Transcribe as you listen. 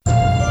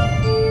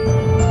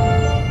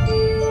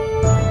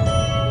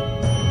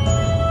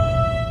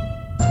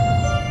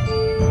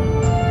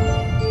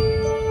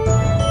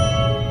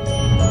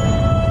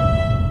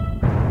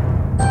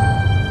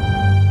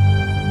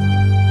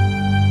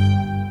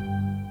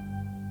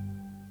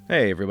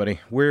Hey everybody,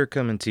 we're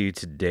coming to you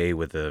today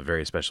with a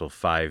very special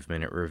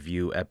 5-minute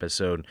review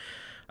episode.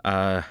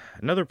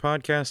 Another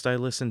podcast I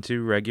listen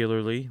to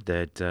regularly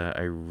that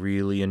I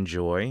really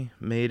enjoy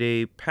made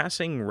a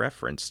passing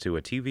reference to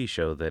a TV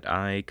show that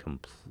I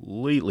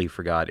completely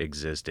forgot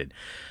existed.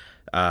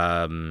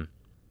 Um,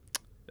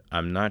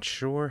 I'm not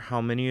sure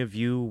how many of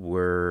you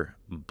were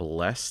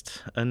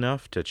blessed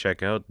enough to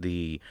check out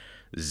the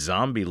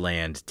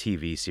Zombieland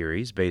TV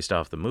series based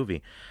off the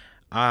movie.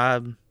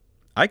 Um,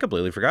 I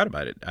completely forgot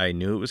about it. I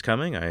knew it was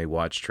coming. I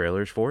watched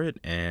trailers for it,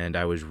 and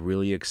I was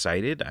really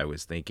excited. I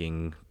was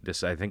thinking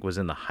this, I think, was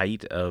in the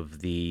height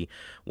of the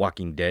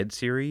Walking Dead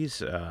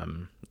series.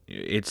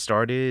 It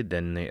started,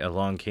 then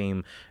along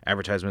came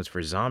advertisements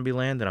for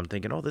Zombieland, and I'm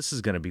thinking, oh, this is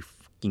going to be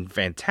fucking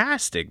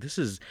fantastic. This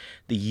is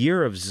the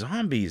year of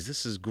zombies.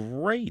 This is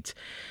great.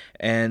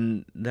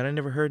 And then I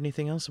never heard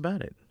anything else about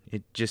it.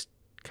 It just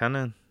kind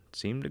of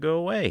seemed to go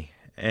away.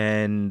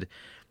 And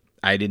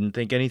I didn't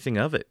think anything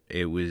of it.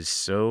 It was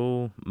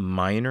so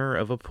minor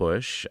of a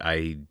push.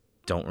 I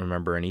don't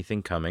remember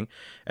anything coming.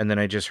 And then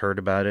I just heard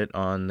about it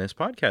on this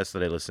podcast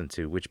that I listened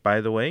to, which, by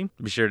the way,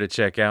 be sure to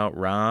check out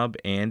Rob,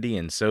 Andy,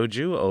 and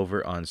Soju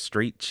over on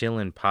Straight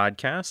Chillin'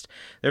 Podcast.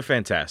 They're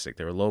fantastic.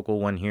 They're a local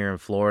one here in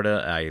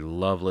Florida. I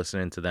love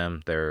listening to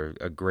them. They're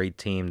a great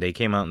team. They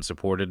came out and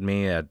supported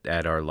me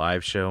at our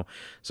live show.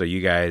 So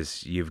you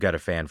guys, you've got a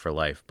fan for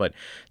life. But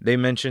they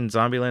mentioned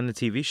Zombieland,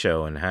 the TV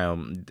show, and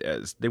how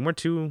they weren't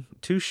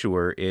too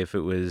sure if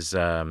it was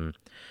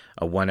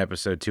a 1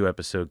 episode, 2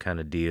 episode kind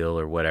of deal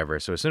or whatever.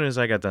 So as soon as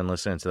I got done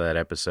listening to that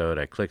episode,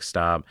 I clicked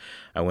stop.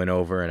 I went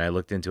over and I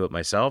looked into it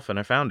myself, and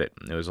I found it.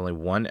 It was only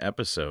 1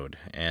 episode,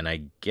 and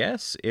I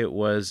guess it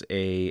was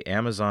a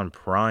Amazon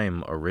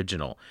Prime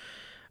original.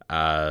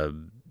 1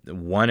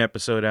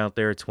 episode out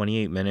there,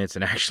 28 minutes,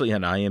 and actually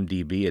on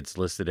IMDb it's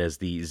listed as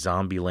the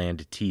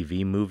Zombieland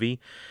TV movie.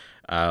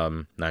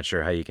 Not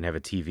sure how you can have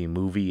a TV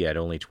movie at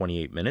only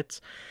 28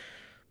 minutes,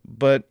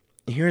 but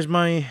here's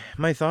my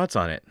thoughts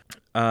on it.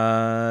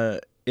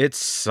 It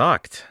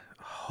sucked.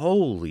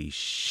 Holy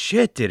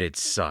shit, did it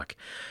suck.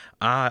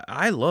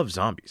 I love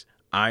zombies.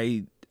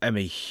 I am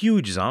a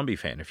huge zombie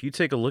fan. If you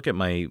take a look at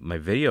my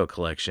video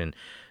collection,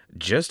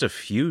 just a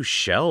few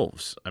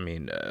shelves,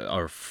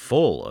 are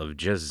full of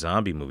just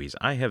zombie movies.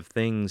 I have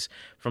things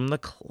from the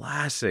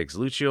classics,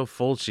 Lucio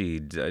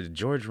Fulci,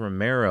 George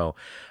Romero.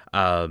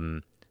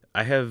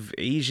 I have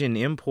Asian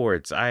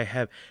imports. I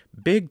have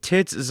Big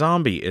Tits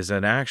Zombie is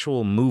an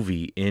actual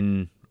movie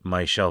in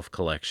my shelf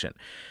collection.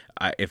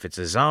 If it's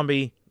a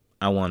zombie,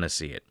 I want to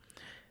see it.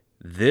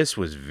 This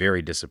was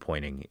very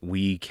disappointing.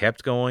 We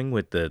kept going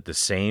with the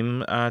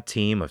same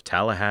team of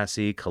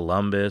Tallahassee,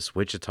 Columbus,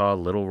 Wichita,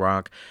 Little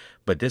Rock,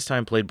 but this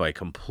time played by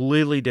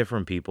completely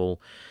different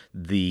people.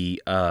 The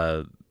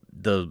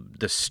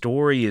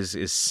story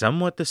is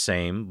somewhat the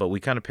same, but we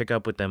kind of pick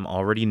up with them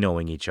already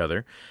knowing each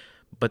other.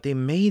 But they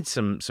made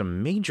some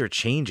major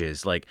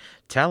changes. Like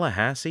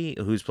Tallahassee,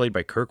 who's played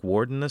by Kirk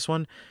Ward in this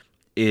one,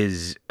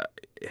 is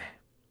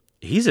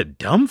he's a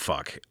dumb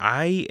fuck.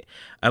 I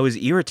was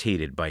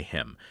irritated by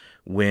him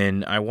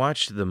when I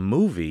watched the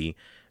movie,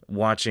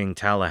 watching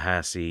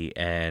Tallahassee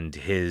and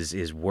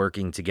his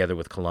working together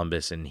with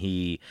Columbus, and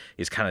he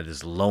is kind of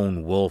this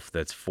lone wolf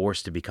that's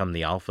forced to become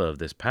the alpha of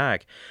this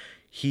pack.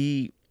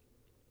 He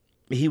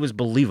was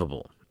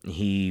believable.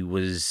 He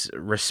was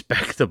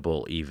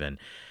respectable even.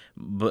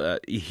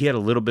 But he had a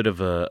little bit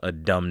of a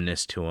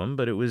dumbness to him,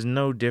 but it was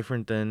no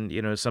different than,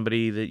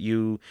 somebody that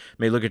you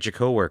may look at your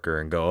coworker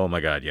and go, oh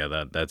my God,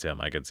 yeah, that's him.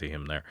 I could see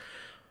him there.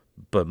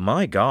 But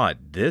my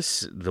God,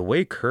 the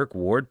way Kirk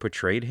Ward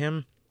portrayed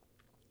him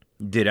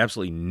did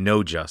absolutely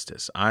no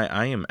justice.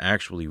 I am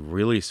actually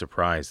really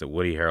surprised that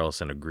Woody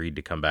Harrelson agreed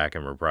to come back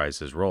and reprise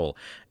his role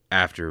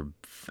after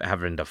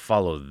having to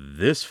follow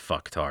this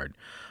fucktard.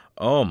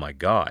 Oh my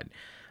God.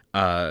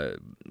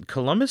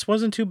 Columbus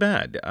wasn't too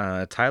bad.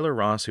 Tyler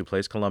Ross, who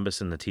plays Columbus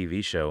in the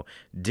TV show,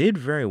 did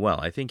very well.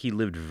 I think he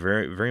lived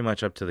very, very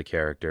much up to the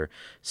character.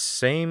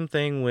 Same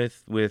thing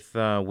with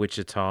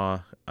Wichita.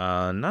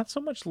 Not so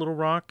much Little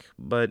Rock,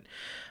 but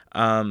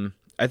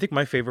I think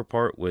my favorite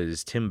part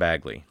was Tim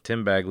Bagley.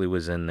 Tim Bagley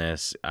was in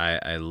this.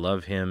 I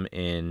love him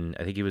in.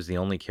 I think he was the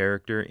only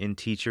character in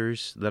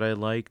Teachers that I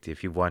liked.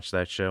 If you've watched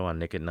that show on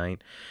Nick at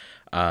Night,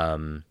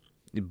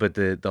 but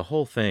the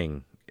whole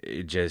thing,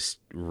 it just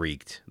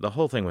reeked. The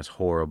whole thing was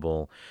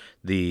horrible.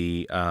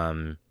 He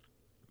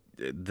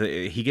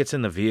gets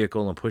in the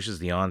vehicle and pushes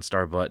the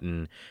OnStar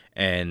button,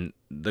 and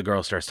the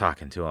girl starts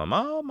talking to him.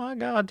 Oh my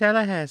God,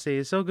 Tallahassee,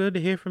 it's so good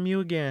to hear from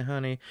you again,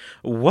 honey.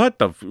 What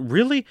the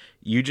really?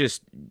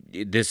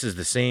 This is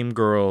the same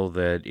girl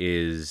that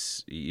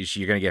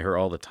you're gonna get her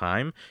all the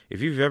time.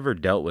 If you've ever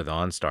dealt with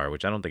OnStar,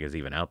 which I don't think is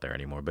even out there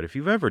anymore, but if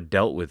you've ever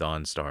dealt with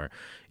OnStar,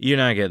 you're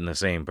not getting the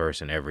same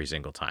person every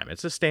single time.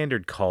 It's a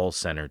standard call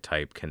center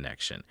type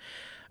connection.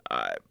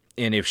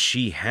 And if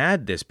she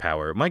had this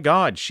power, my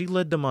God, she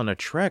led them on a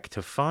trek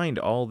to find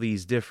all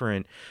these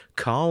different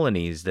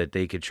colonies that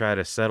they could try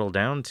to settle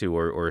down to,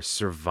 or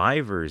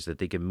survivors that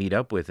they could meet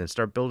up with and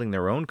start building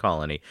their own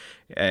colony.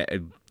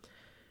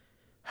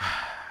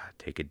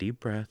 take a deep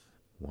breath.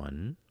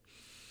 1,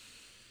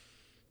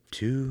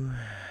 2,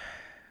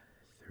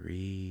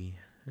 3.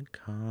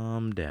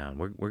 Calm down.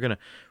 We're gonna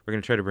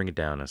try to bring it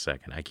down in a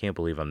second. I can't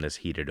believe I'm this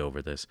heated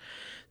over this.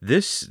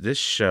 This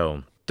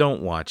show.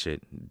 Don't watch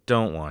it.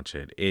 Don't watch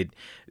it.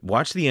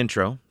 Watch the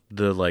intro.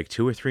 The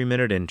 2 or 3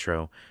 minute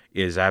intro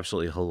is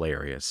absolutely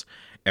hilarious.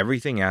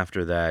 Everything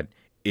after that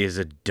is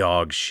a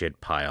dog shit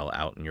pile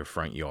out in your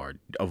front yard.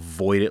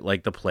 Avoid it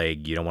like the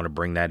plague. You don't want to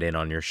bring that in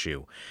on your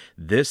shoe.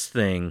 This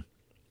thing.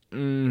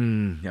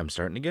 I'm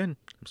starting again.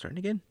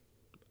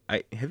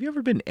 Have you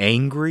ever been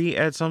angry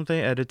at something,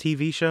 at a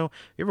TV show?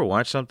 You ever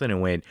watched something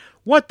and went,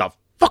 what the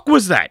fuck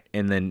was that?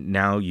 And then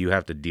now you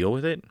have to deal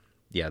with it?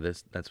 Yeah,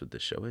 that's what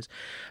this show is.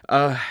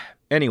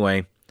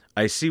 Anyway,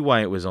 I see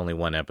why it was only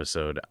 1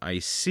 episode. I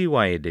see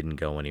why it didn't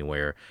go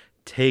anywhere.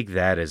 Take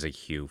that as a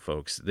cue,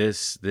 folks.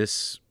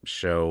 This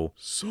show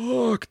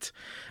sucked.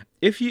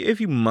 If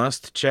you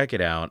must check it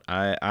out,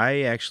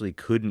 I actually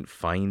couldn't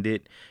find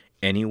it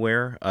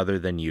anywhere other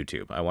than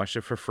YouTube. I watched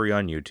it for free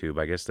on YouTube.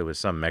 I guess there was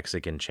some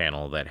Mexican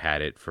channel that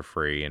had it for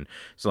free, and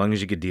as long as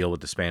you could deal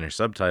with the Spanish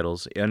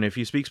subtitles, and if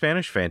you speak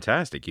Spanish,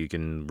 fantastic. You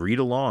can read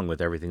along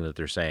with everything that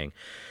they're saying.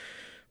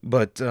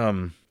 But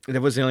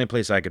that was the only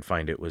place I could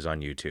find it, was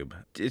on YouTube.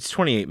 It's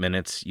 28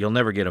 minutes. You'll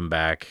never get them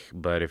back,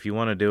 but if you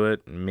want to do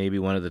it, maybe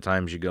one of the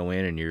times you go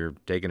in and you're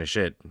taking a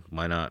shit,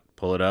 why not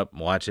pull it up,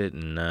 watch it,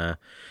 and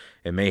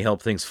it may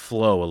help things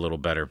flow a little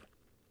better.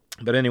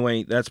 But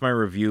anyway, that's my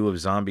review of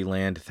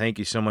Zombieland. Thank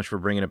you so much for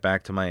bringing it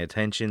back to my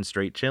attention.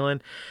 Straight chillin'.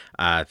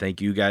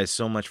 Thank you guys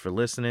so much for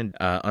listening.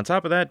 On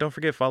top of that, don't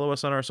forget, follow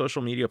us on our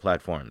social media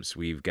platforms.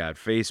 We've got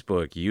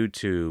Facebook,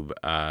 YouTube,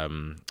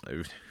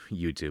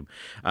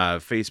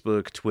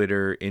 Facebook,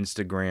 Twitter,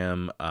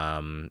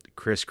 Instagram.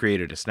 Chris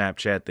created a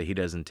Snapchat that he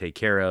doesn't take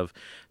care of,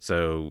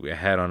 so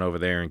head on over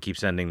there and keep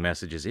sending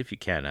messages if you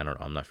can. I don't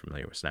know, I'm not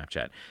familiar with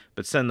Snapchat,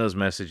 but send those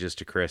messages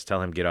to Chris.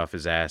 Tell him get off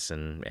his ass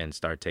and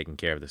start taking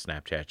care of the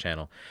Snapchat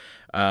channel.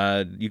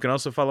 You can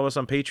also follow us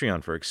on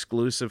Patreon for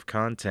exclusive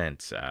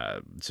content.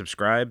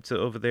 Subscribe to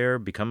over there,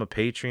 become a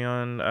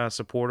Patreon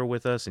supporter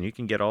with us, and you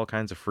can get all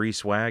kinds of free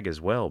swag as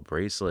well.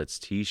 Bracelets,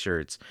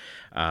 t-shirts,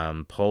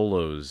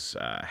 polos,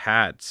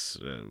 hats,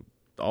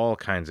 all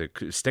kinds of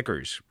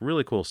stickers,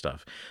 really cool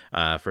stuff,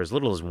 for as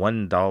little as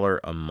 $1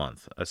 a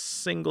month, a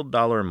single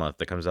dollar a month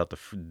that comes out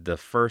the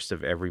first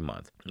of every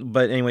month.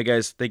 But anyway,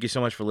 guys, thank you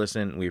so much for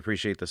listening. We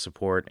appreciate the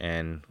support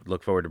and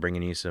look forward to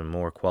bringing you some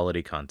more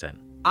quality content.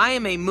 I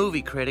am a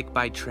movie critic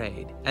by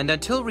trade, and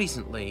until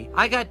recently,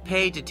 I got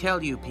paid to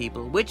tell you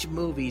people which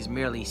movies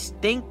merely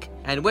stink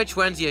and which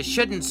ones you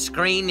shouldn't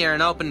screen near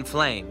an open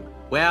flame.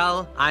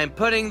 Well, I'm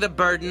putting the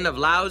burden of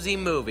lousy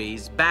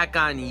movies back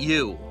on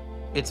you.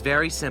 It's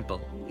very simple.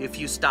 If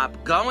you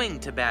stop going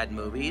to bad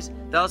movies,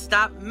 they'll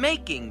stop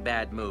making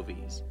bad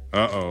movies.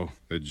 Uh-oh,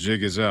 the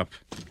jig is up.